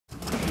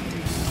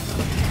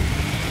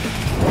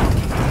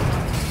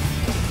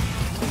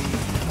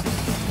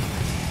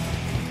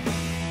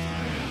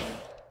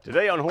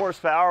Today on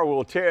HorsePower,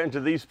 we'll tear into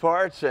these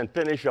parts and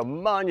finish a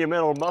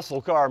monumental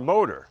muscle car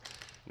motor.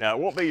 Now,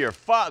 it won't be your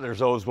father's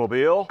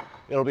Oldsmobile.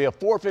 It'll be a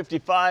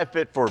 455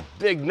 fit for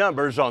big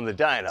numbers on the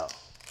dyno.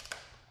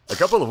 A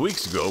couple of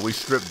weeks ago, we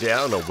stripped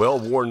down a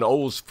well-worn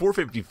Olds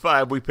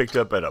 455 we picked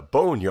up at a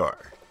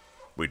boneyard.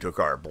 We took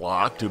our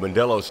block to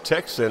Mondello's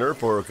Tech Center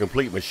for a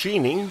complete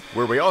machining,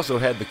 where we also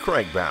had the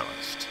crank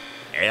balanced,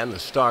 and the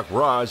stock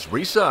rods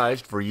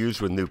resized for use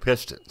with new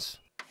pistons.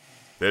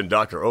 Then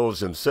Dr. Olds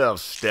himself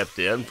stepped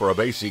in for a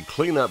basic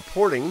cleanup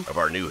porting of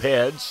our new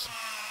heads,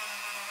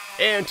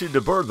 and to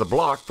deburr the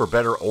block for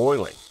better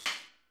oiling.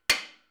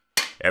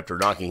 After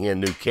knocking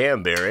in new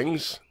cam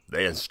bearings,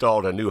 they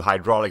installed a new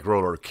hydraulic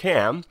roller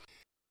cam.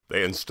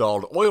 They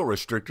installed oil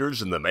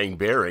restrictors in the main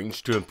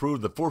bearings to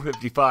improve the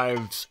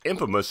 455's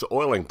infamous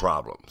oiling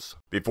problems,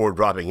 before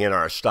dropping in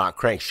our stock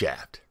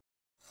crankshaft.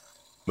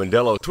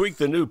 Mondello tweaked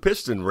the new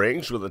piston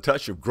rings with a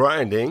touch of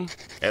grinding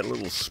and a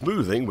little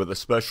smoothing with a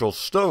special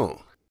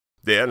stone.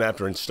 Then,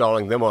 after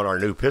installing them on our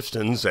new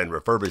pistons and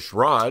refurbished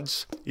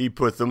rods, he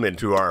put them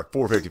into our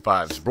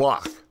 455's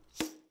block,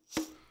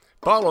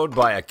 followed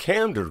by a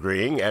cam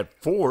degreeing at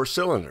 4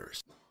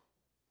 cylinders.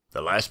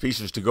 The last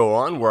pieces to go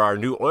on were our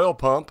new oil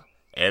pump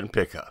and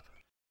pickup.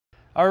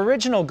 Our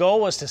original goal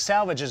was to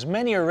salvage as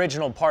many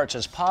original parts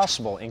as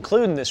possible,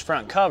 including this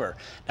front cover.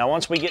 Now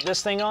once we get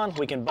this thing on,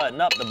 we can button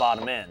up the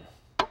bottom end.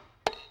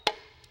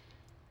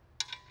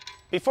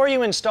 Before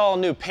you install a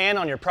new pan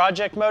on your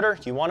project motor,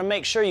 you want to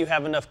make sure you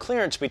have enough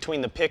clearance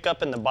between the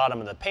pickup and the bottom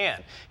of the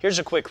pan. Here's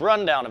a quick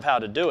rundown of how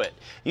to do it.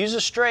 Use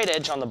a straight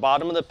edge on the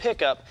bottom of the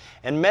pickup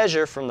and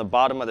measure from the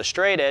bottom of the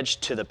straight edge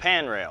to the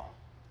pan rail.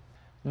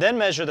 Then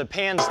measure the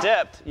pan's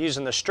depth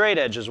using the straight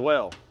edge as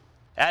well.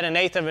 Add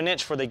 1/8 of an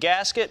inch for the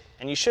gasket,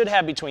 and you should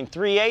have between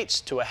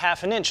 3/8 to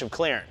 1/2 an inch of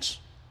clearance.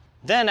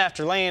 Then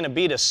after laying a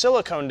bead of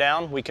silicone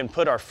down, we can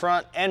put our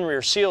front and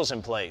rear seals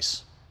in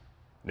place.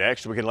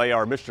 Next, we can lay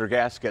our Mr.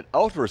 Gasket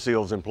Ultra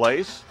Seals in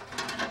place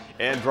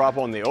and drop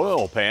on the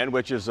oil pan,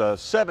 which is a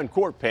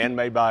 7-quart pan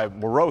made by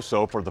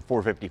Moroso for the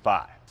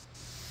 455.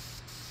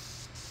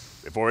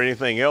 Before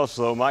anything else,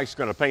 though, Mike's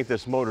going to paint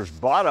this motor's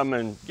bottom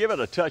and give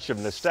it a touch of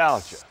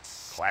nostalgia.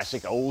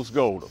 Classic Olds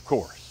gold, of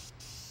course.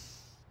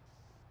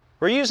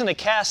 We're using a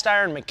cast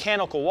iron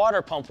mechanical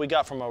water pump we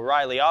got from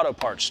O'Reilly Auto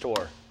Parts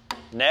store.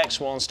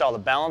 Next, we'll install the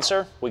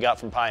balancer we got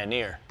from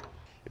Pioneer.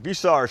 If you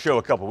saw our show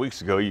a couple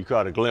weeks ago, you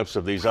caught a glimpse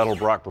of these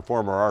Edelbrock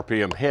Performer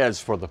RPM heads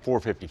for the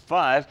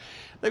 455.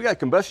 They've got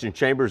combustion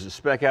chambers that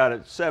spec out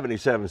at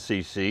 77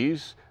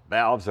 cc's.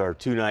 Valves are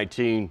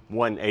 219,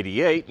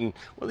 188, and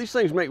well, these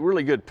things make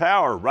really good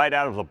power right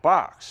out of the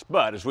box.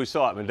 But as we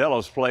saw at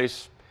Mondello's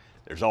place,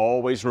 there's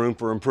always room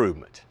for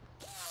improvement.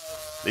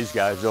 These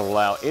guys don't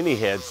allow any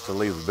heads to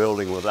leave the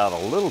building without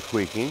a little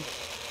tweaking,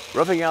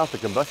 roughing out the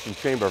combustion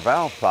chamber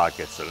valve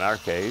pockets in our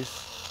case,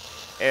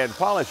 and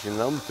polishing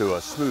them to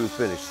a smooth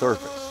finished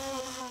surface.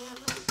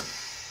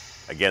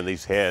 Again,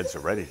 these heads are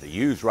ready to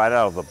use right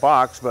out of the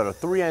box, but a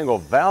 3-angle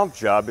valve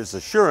job is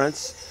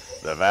assurance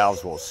the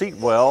valves will seat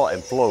well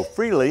and flow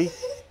freely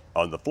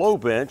on the flow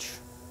bench,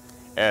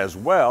 as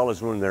well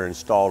as when they're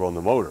installed on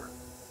the motor.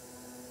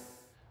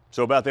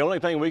 So about the only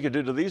thing we could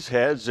do to these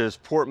heads is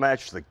port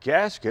match the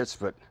gaskets,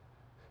 but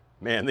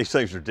man, these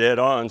things are dead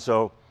on,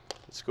 so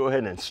let's go ahead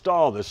and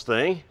install this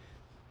thing.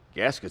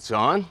 Gaskets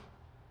on,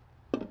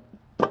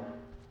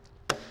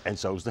 and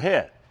so's the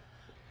head.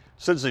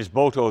 Since these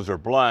bolt holes are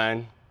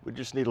blind, we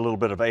just need a little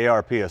bit of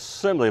ARP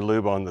assembly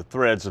lube on the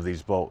threads of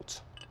these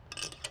bolts.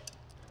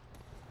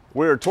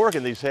 We're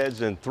torquing these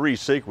heads in 3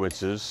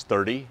 sequences,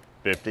 30,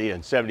 50,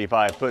 and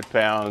 75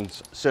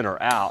 foot-pounds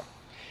center out.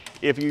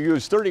 If you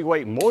use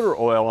 30-weight motor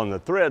oil on the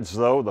threads,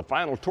 though, the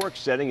final torque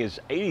setting is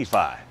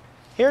 85.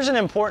 Here's an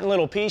important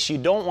little piece you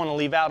don't want to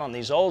leave out on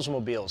these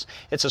Oldsmobiles.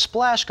 It's a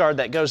splash guard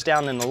that goes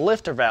down in the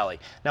lifter valley.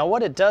 Now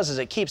what it does is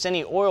it keeps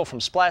any oil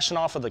from splashing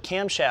off of the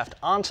camshaft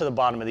onto the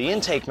bottom of the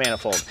intake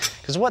manifold.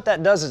 Because what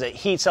that does is it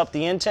heats up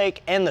the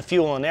intake and the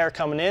fuel and air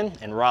coming in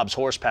and robs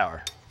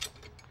horsepower.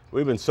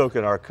 We've been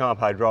soaking our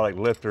comp hydraulic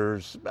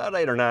lifters about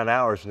 8 or 9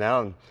 hours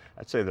now, and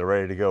I'd say they're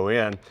ready to go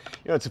in.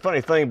 You know, it's a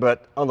funny thing,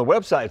 but on the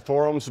website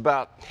forums,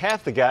 about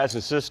half the guys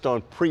insist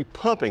on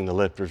pre-pumping the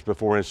lifters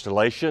before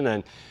installation.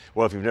 And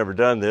well, if you've never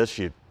done this,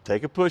 you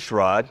take a push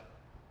rod,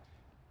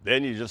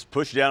 then you just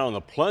push down on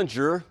the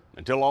plunger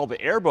until all the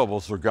air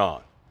bubbles are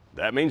gone.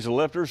 That means the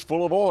lifter's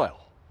full of oil.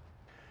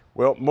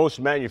 Well, most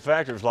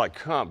manufacturers like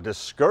Comp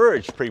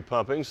discourage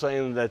pre-pumping,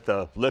 saying that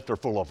the lifter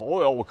full of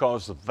oil will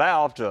cause the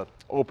valve to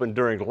open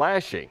during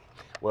lashing.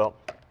 Well,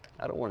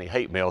 I don't want any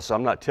hate mail, so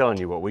I'm not telling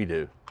you what we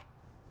do.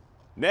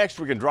 Next,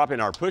 we can drop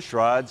in our push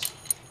rods,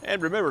 and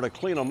remember to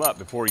clean them up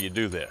before you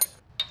do this.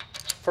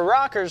 For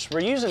rockers, we're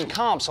using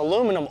Comp's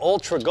aluminum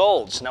Ultra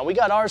Golds. Now we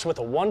got ours with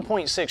a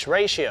 1.6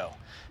 ratio.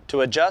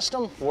 To adjust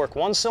them, work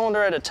 1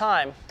 cylinder at a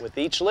time with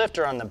each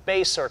lifter on the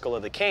base circle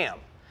of the cam.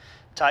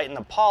 Tighten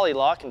the poly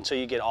lock until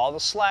you get all the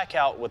slack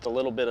out with a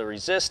little bit of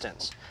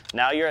resistance.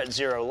 Now you're at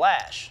 0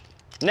 lash.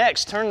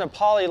 Next, turn the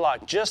poly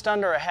lock just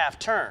under a half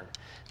turn.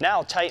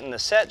 Now tighten the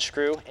set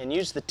screw and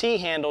use the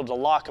T-handle to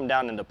lock them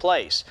down into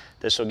place.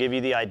 This will give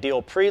you the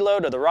ideal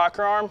preload of the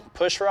rocker arm,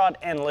 push rod,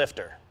 and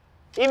lifter.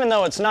 Even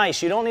though it's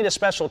nice, you don't need a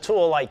special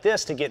tool like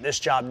this to get this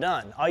job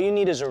done. All you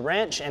need is a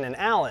wrench and an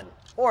Allen,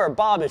 or a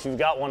bob if you've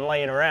got one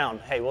laying around.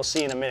 Hey, we'll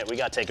see you in a minute. We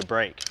got to take a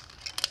break.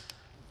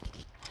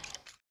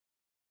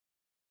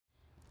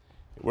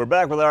 We're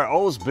back with our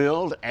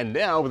Oldsmobile and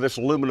now with this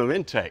aluminum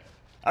intake.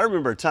 I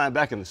remember a time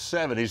back in the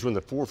 70s when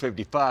the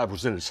 455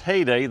 was in its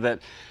heyday that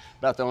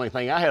about the only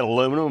thing I had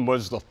aluminum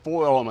was the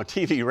foil on my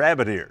TV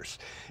rabbit ears.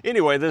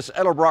 Anyway, this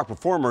Edelbrock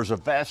Performer is a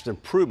vast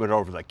improvement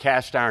over the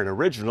cast iron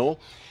original.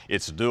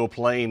 It's a dual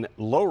plane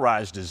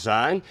low-rise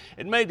design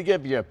and made to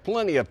give you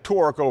plenty of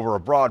torque over a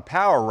broad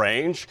power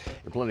range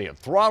and plenty of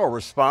throttle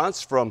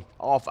response from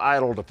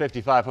off-idle to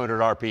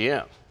 5,500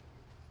 RPM.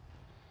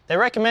 They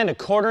recommend a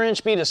 1/4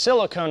 inch bead of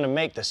silicone to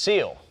make the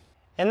seal.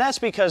 And that's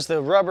because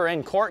the rubber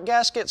end cork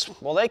gaskets,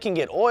 well, they can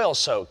get oil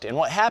soaked, and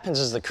what happens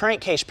is the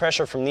crankcase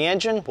pressure from the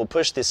engine will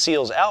push the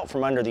seals out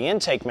from under the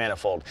intake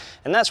manifold,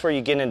 and that's where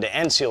you get into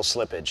end seal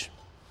slippage.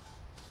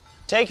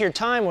 Take your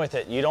time with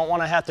it. You don't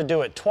want to have to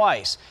do it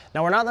twice.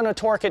 Now, we're not going to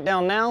torque it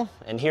down now,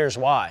 and here's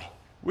why.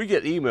 We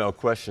get email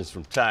questions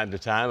from time to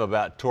time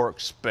about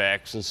torque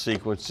specs and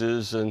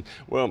sequences, and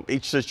well,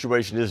 each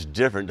situation is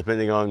different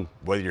depending on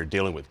whether you're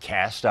dealing with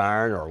cast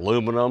iron or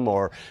aluminum,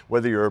 or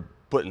whether you're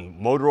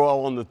putting motor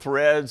oil on the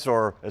threads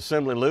or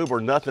assembly lube or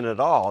nothing at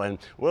all. And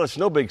well, it's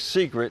no big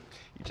secret.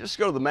 You just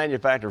go to the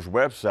manufacturer's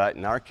website.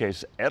 In our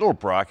case,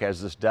 Edelbrock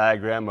has this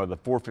diagram of the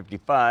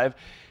 455,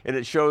 and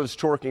it shows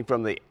torquing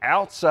from the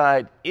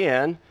outside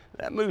in.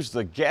 That moves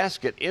the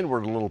gasket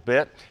inward a little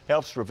bit,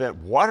 helps prevent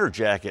water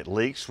jacket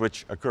leaks,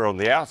 which occur on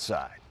the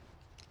outside.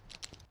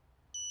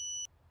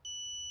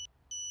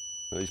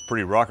 These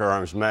pretty rocker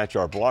arms match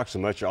our blocks so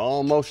much, I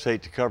almost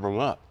hate to cover them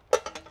up.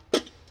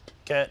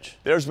 Catch.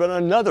 There's been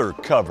another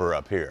cover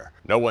up here.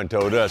 No one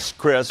told us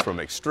Chris from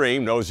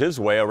Extreme knows his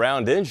way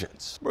around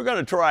engines. We're going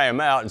to try him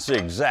out and see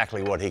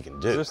exactly what he can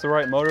do. Is this the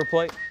right motor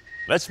plate?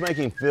 Let's make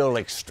him feel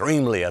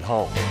extremely at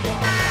home.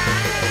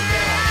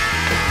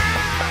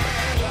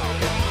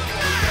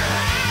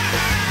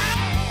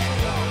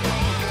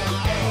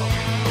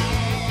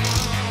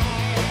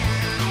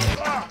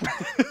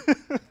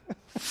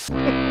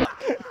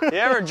 You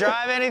ever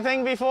drive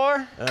anything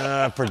before?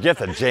 Forget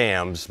the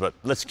jams, but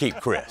let's keep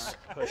Chris.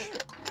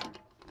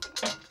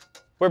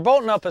 We're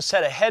bolting up a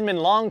set of Hedman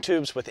long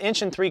tubes with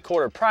 1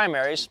 3/4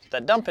 primaries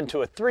that dump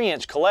into a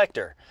 3-inch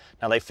collector.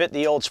 Now they fit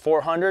the Olds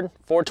 400,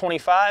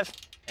 425,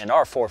 and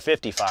our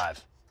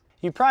 455.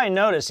 You probably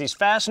noticed these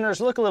fasteners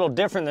look a little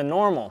different than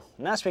normal,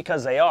 and that's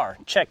because they are.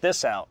 Check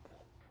this out.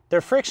 They're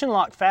friction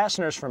lock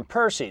fasteners from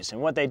Percy's,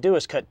 and what they do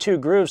is cut 2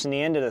 grooves in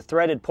the end of the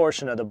threaded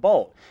portion of the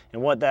bolt.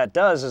 And what that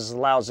does is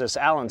allows this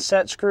Allen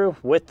set screw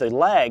with the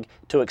lag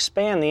to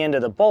expand the end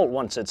of the bolt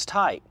once it's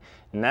tight.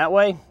 And that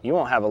way, you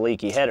won't have a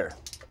leaky header.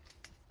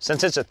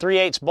 Since it's a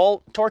 3/8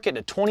 bolt, torque it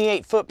to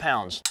 28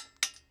 foot-pounds.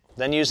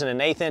 Then using an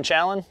 1/8 inch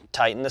Allen,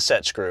 tighten the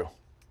set screw.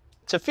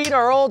 To feed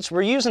our Olds,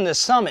 we're using the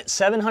Summit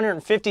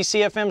 750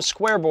 CFM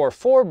square bore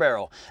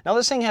 4-barrel. Now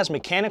this thing has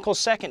mechanical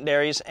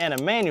secondaries and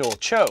a manual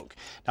choke.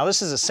 Now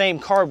this is the same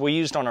carb we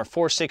used on our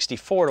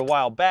 464 a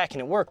while back, and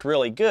it worked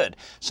really good.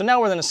 So now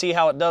we're going to see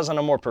how it does on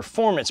a more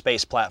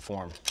performance-based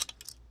platform.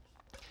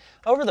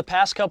 Over the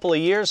past couple of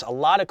years, a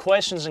lot of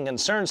questions and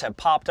concerns have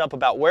popped up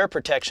about wear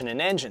protection in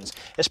engines,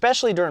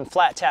 especially during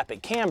flat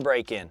tappet cam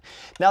break-in.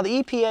 Now the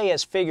EPA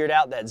has figured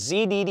out that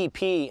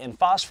ZDDP and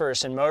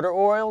phosphorus in motor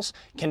oils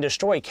can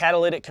destroy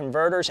catalytic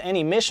converters and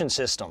emission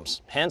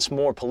systems, hence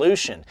more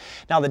pollution.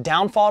 Now the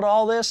downfall to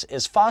all this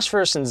is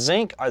phosphorus and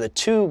zinc are the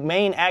 2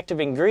 main active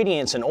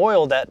ingredients in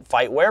oil that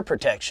fight wear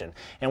protection,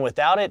 and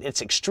without it,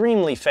 it's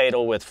extremely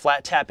fatal with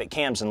flat tappet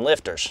cams and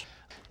lifters.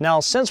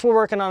 Now since we're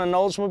working on an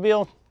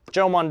Oldsmobile,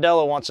 Joe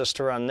Mondello wants us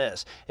to run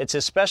this. It's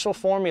his special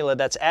formula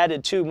that's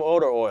added to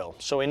motor oil,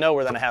 so we know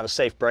we're going to have a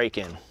safe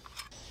break-in.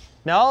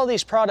 Now all of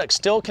these products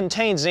still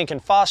contain zinc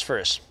and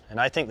phosphorus, and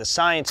I think the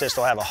scientists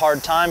will have a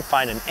hard time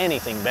finding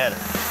anything better.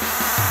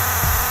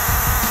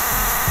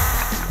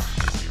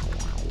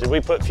 Did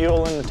we put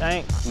fuel in the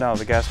tank? No,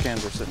 the gas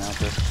cans are sitting out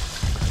there.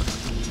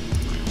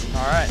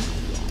 All right,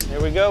 here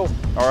we go.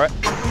 All right.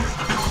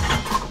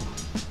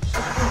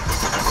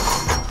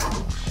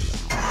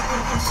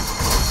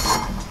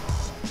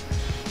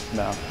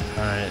 No. All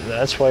right,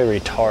 that's way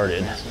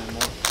retarded.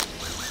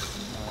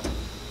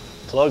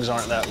 Plugs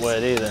aren't that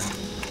wet either.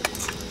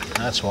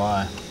 That's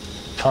why.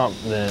 Pump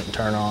didn't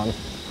turn on.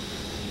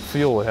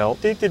 Fuel will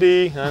help.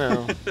 Dee-dee-dee, I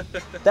know.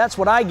 That's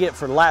what I get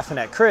for laughing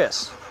at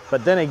Chris.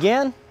 But then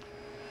again,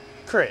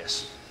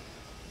 Chris.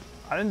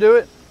 I didn't do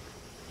it.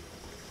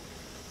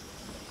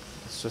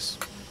 It's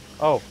just,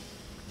 oh,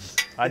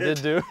 I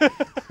did do it.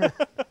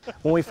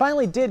 When we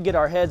finally did get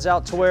our heads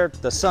out to where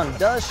the sun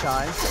does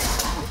shine,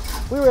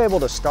 we were able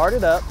to start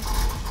it up,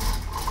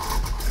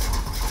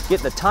 get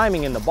the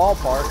timing in the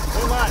ballpark.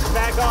 Too much,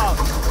 back off.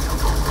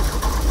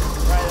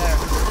 Right there.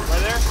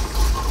 Right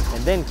there?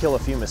 And then kill a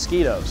few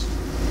mosquitoes.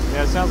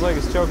 Yeah, it sounds like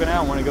it's choking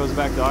out when it goes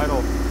back to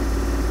idle.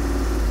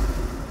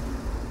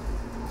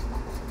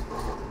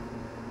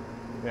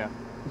 Yeah.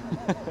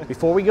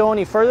 Before we go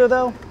any further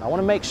though, I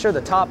want to make sure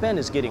the top end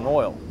is getting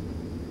oil.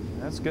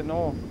 That's getting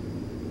oil.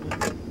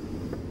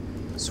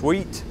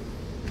 Sweet.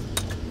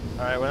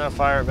 All right, we're gonna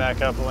fire it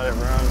back up and let it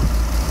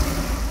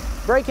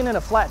run. Breaking in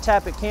a flat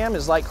tappet cam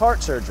is like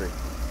heart surgery.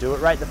 Do it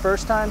right the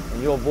first time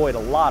and you'll avoid a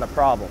lot of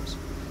problems.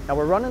 Now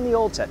we're running the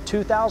olds at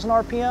 2,000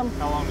 RPM.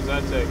 How long does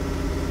that take?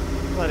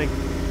 Like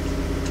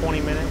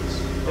 20 minutes,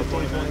 15,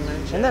 20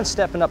 minutes. And then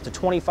stepping up to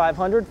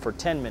 2,500 for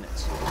 10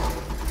 minutes.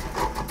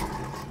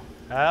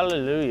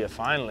 Hallelujah,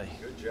 finally.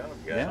 Good job,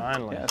 guys. Yeah,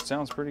 Finally. yeah, it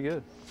sounds pretty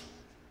good.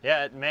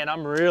 Yeah, man,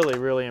 I'm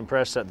really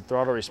impressed at the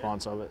throttle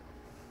response of it.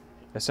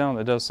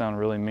 It does sound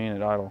really mean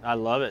at idle. I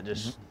love it.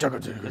 Just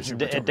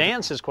it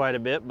dances quite a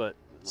bit, but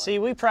see,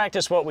 we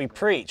practice what we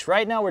preach.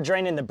 Right now we're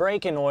draining the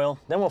brake-in oil,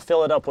 then we'll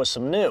fill it up with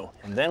some new,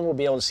 and then we'll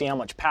be able to see how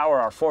much power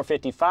our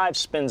 455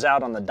 spins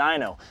out on the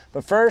dyno.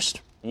 But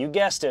first, you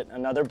guessed it,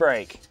 another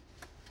brake.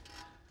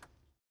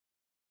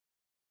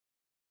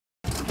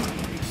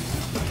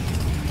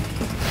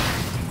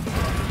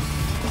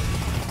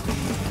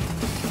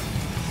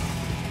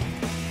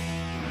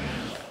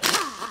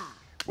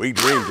 We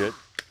dreamed it,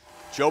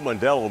 Joe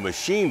Mondello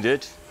machined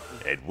it,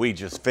 and we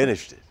just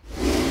finished it.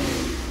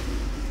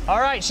 All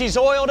right, she's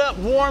oiled up,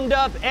 warmed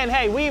up, and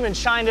hey, we even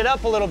shined it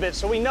up a little bit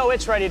so we know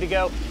it's ready to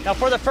go. Now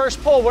for the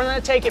first pull, we're gonna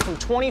take it from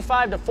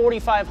 25 to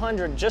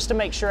 4,500 just to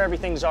make sure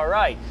everything's all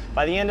right.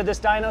 By the end of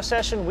this dyno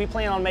session, we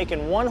plan on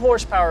making 1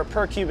 horsepower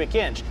per cubic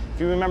inch.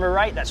 If you remember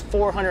right, that's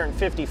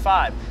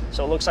 455.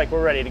 So it looks like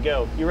we're ready to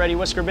go. You ready,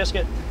 Whisker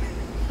Biscuit?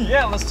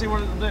 Yeah, let's see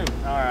what it'll do.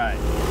 All right.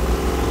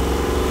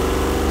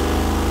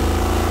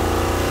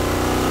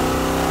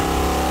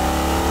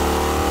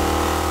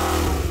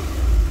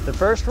 The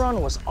first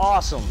run was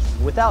awesome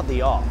without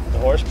the off. The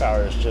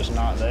horsepower is just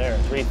not there,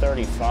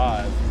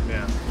 335.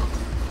 Yeah.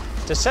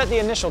 To set the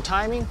initial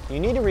timing, you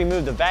need to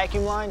remove the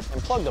vacuum line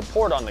and plug the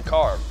port on the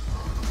carb.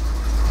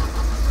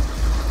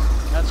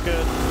 That's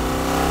good.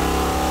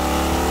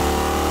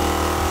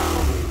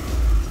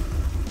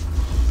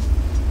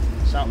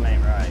 Something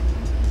ain't right.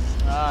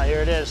 Ah, here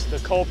it is, the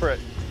culprit.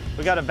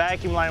 We got a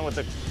vacuum line with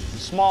a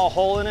small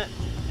hole in it,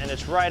 and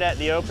it's right at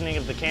the opening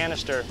of the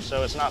canister,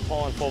 so it's not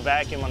pulling full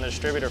vacuum on the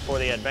distributor for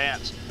the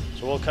advance.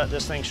 So we'll cut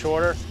this thing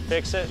shorter,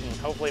 fix it, and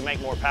hopefully make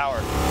more power.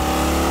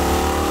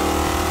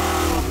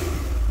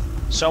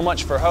 So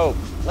much for hope.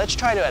 Let's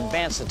try to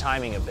advance the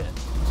timing a bit.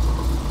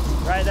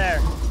 Right there.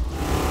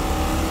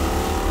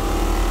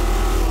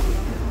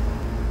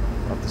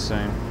 About the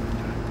same.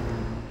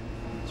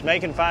 It's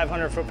making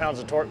 500 foot-pounds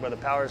of torque, but the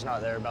power's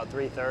not there, about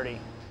 330.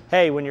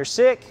 Hey, when you're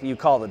sick, you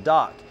call the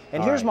doc.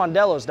 And here's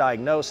Mondello's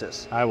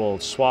diagnosis. I will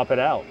swap it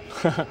out.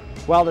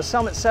 While the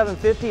Summit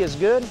 750 is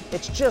good,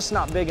 it's just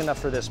not big enough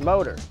for this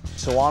motor.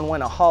 So on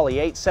went a Holley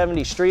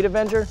 870 Street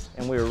Avenger,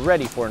 and we were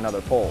ready for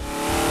another pull.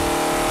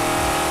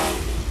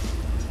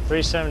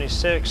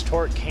 376,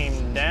 torque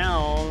came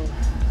down.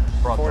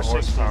 Brought the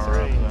horsepower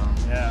up,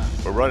 though. Yeah.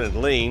 We're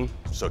running lean,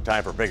 so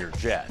time for bigger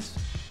jets.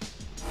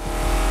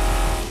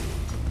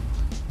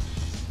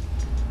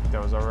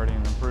 That was already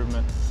an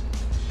improvement.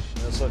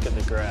 Let's look at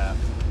the graph.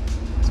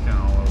 It's kind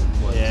of all over the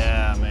place.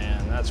 Yeah,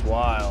 man, that's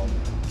wild.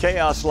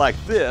 Chaos like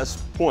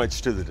this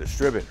points to the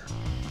distributor.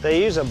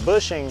 They use a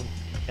bushing,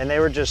 and they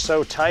were just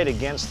so tight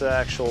against the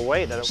actual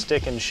weight that it was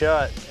sticking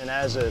shut, and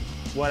as it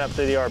went up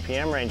through the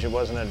RPM range, it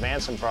wasn't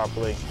advancing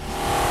properly.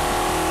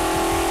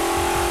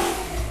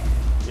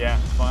 Yeah,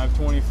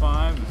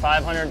 525.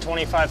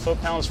 525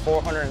 foot-pounds,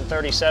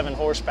 437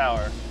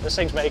 horsepower. This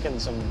thing's making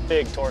some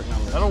big torque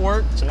numbers. That'll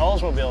work. It's an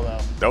Oldsmobile, though.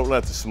 Don't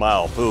let the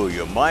smile fool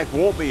you. Mike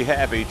won't be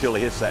happy till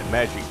he hits that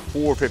magic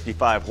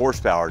 455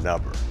 horsepower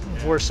number.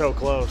 Yeah. We're so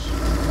close.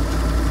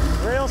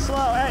 Real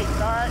slow. Hey, all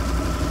right.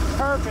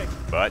 Perfect.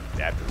 But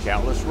after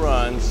countless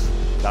runs,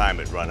 time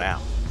had run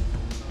out.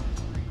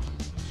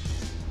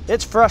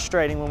 It's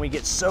frustrating when we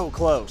get so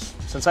close.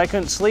 Since I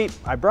couldn't sleep,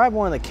 I bribed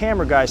one of the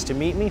camera guys to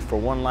meet me for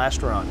one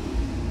last run.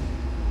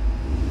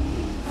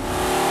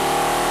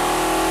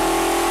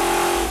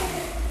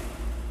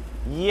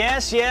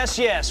 Yes, yes,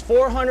 yes,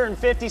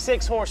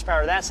 456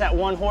 horsepower. That's that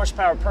 1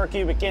 horsepower per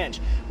cubic inch.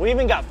 We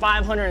even got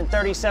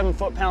 537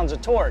 foot-pounds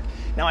of torque.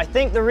 Now, I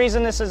think the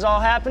reason this is all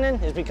happening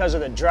is because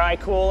of the dry,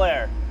 cool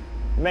air.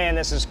 Man,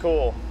 this is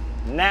cool.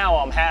 Now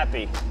I'm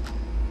happy.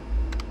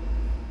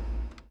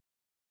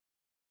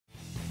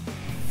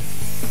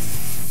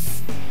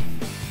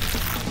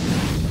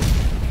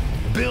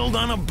 Build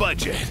on a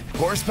budget.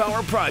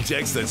 Horsepower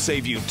projects that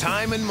save you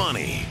time and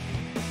money.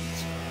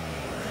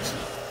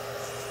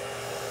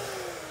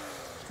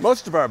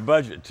 Most of our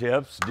budget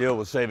tips deal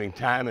with saving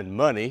time and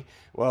money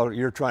while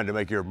you're trying to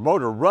make your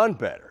motor run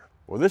better.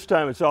 Well, this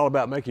time it's all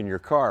about making your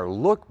car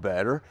look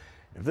better.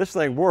 If this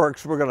thing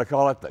works, we're going to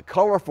call it the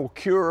colorful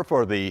cure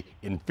for the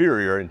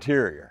inferior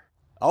interior.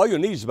 All you'll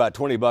need is about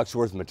 20 bucks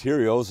worth of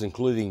materials,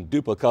 including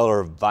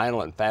Duplicolor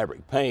vinyl and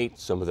fabric paint,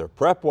 some of their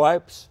prep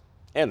wipes,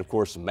 and of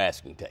course some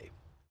masking tape.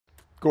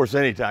 Of course,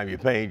 anytime you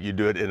paint, you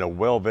do it in a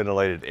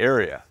well-ventilated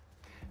area.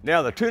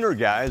 Now, the tuner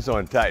guys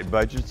on tight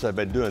budgets have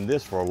been doing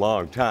this for a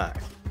long time.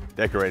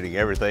 decorating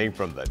everything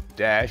from the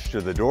dash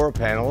to the door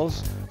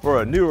panels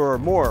for a newer,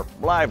 more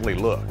lively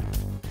look.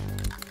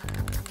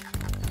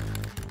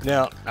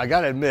 Now, I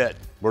gotta admit,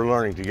 we're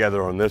learning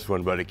together on this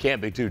one, but it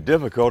can't be too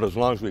difficult as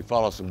long as we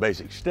follow some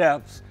basic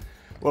steps.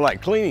 Well,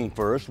 like cleaning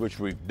first, which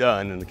we've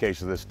done in the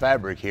case of this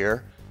fabric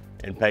here,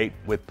 and paint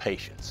with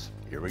patience.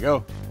 Here we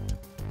go.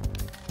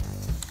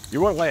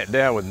 You want to lay it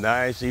down with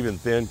nice, even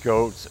thin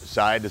coats,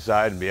 side to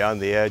side and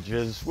beyond the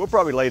edges. We'll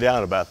probably lay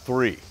down about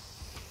 3.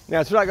 Now,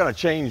 it's not going to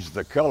change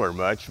the color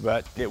much,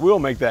 but it will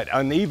make that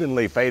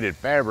unevenly faded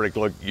fabric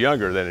look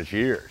younger than its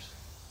years.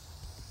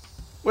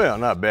 Well,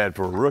 not bad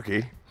for a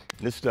rookie.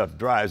 This stuff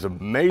dries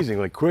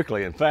amazingly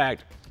quickly. In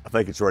fact, I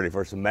think it's ready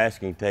for some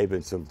masking tape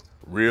and some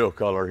real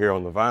color here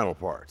on the vinyl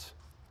parts.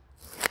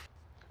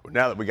 Well,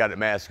 now that we got it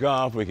masked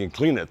off, we can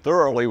clean it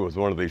thoroughly with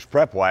one of these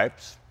prep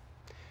wipes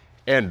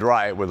and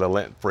dry it with a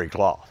lint-free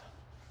cloth.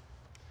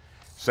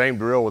 Same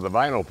drill with the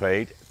vinyl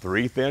paint,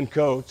 3 thin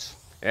coats,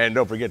 and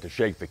don't forget to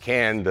shake the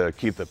can to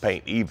keep the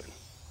paint even.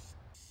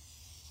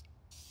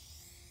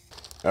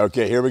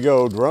 Okay, here we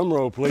go. Drum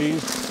roll,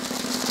 please.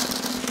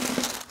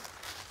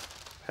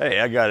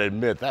 Hey, I gotta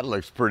admit, that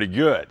looks pretty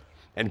good.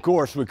 And of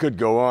course, we could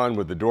go on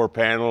with the door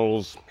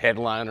panels,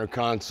 headliner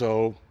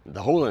console,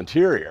 the whole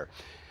interior.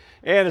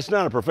 And it's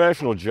not a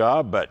professional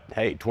job, but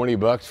hey, 20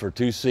 bucks for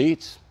 2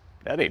 seats?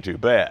 That ain't too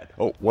bad.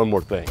 Oh, one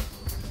more thing.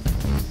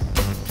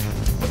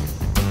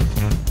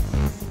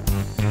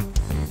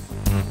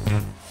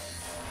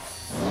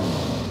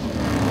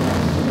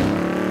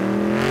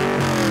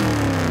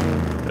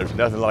 There's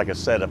nothing like a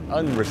set of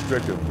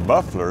unrestricted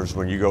mufflers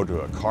when you go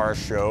to a car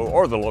show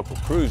or the local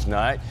cruise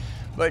night.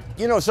 But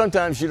you know,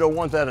 sometimes you don't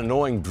want that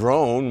annoying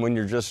drone when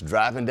you're just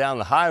driving down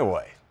the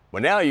highway.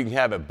 Well, now you can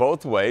have it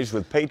both ways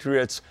with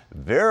Patriots'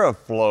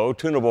 Veriflow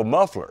tunable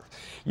muffler.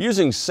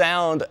 Using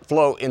sound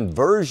flow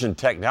inversion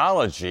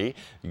technology,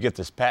 you get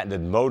this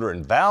patented motor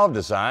and valve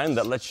design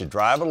that lets you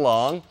drive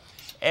along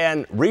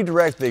and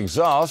redirect the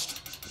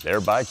exhaust,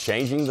 thereby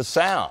changing the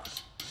sound.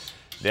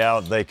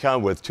 Now, they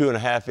come with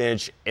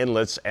 2.5-inch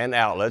inlets and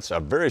outlets, a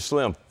very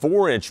slim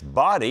 4-inch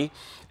body,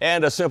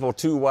 and a simple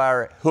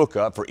 2-wire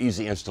hookup for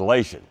easy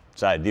installation.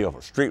 It's ideal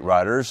for street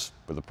riders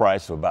with a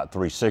price of about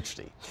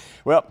 $360.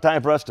 Well,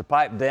 time for us to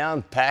pipe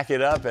down, pack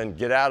it up, and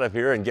get out of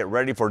here and get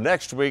ready for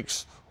next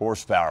week's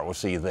Horsepower. We'll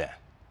see you then.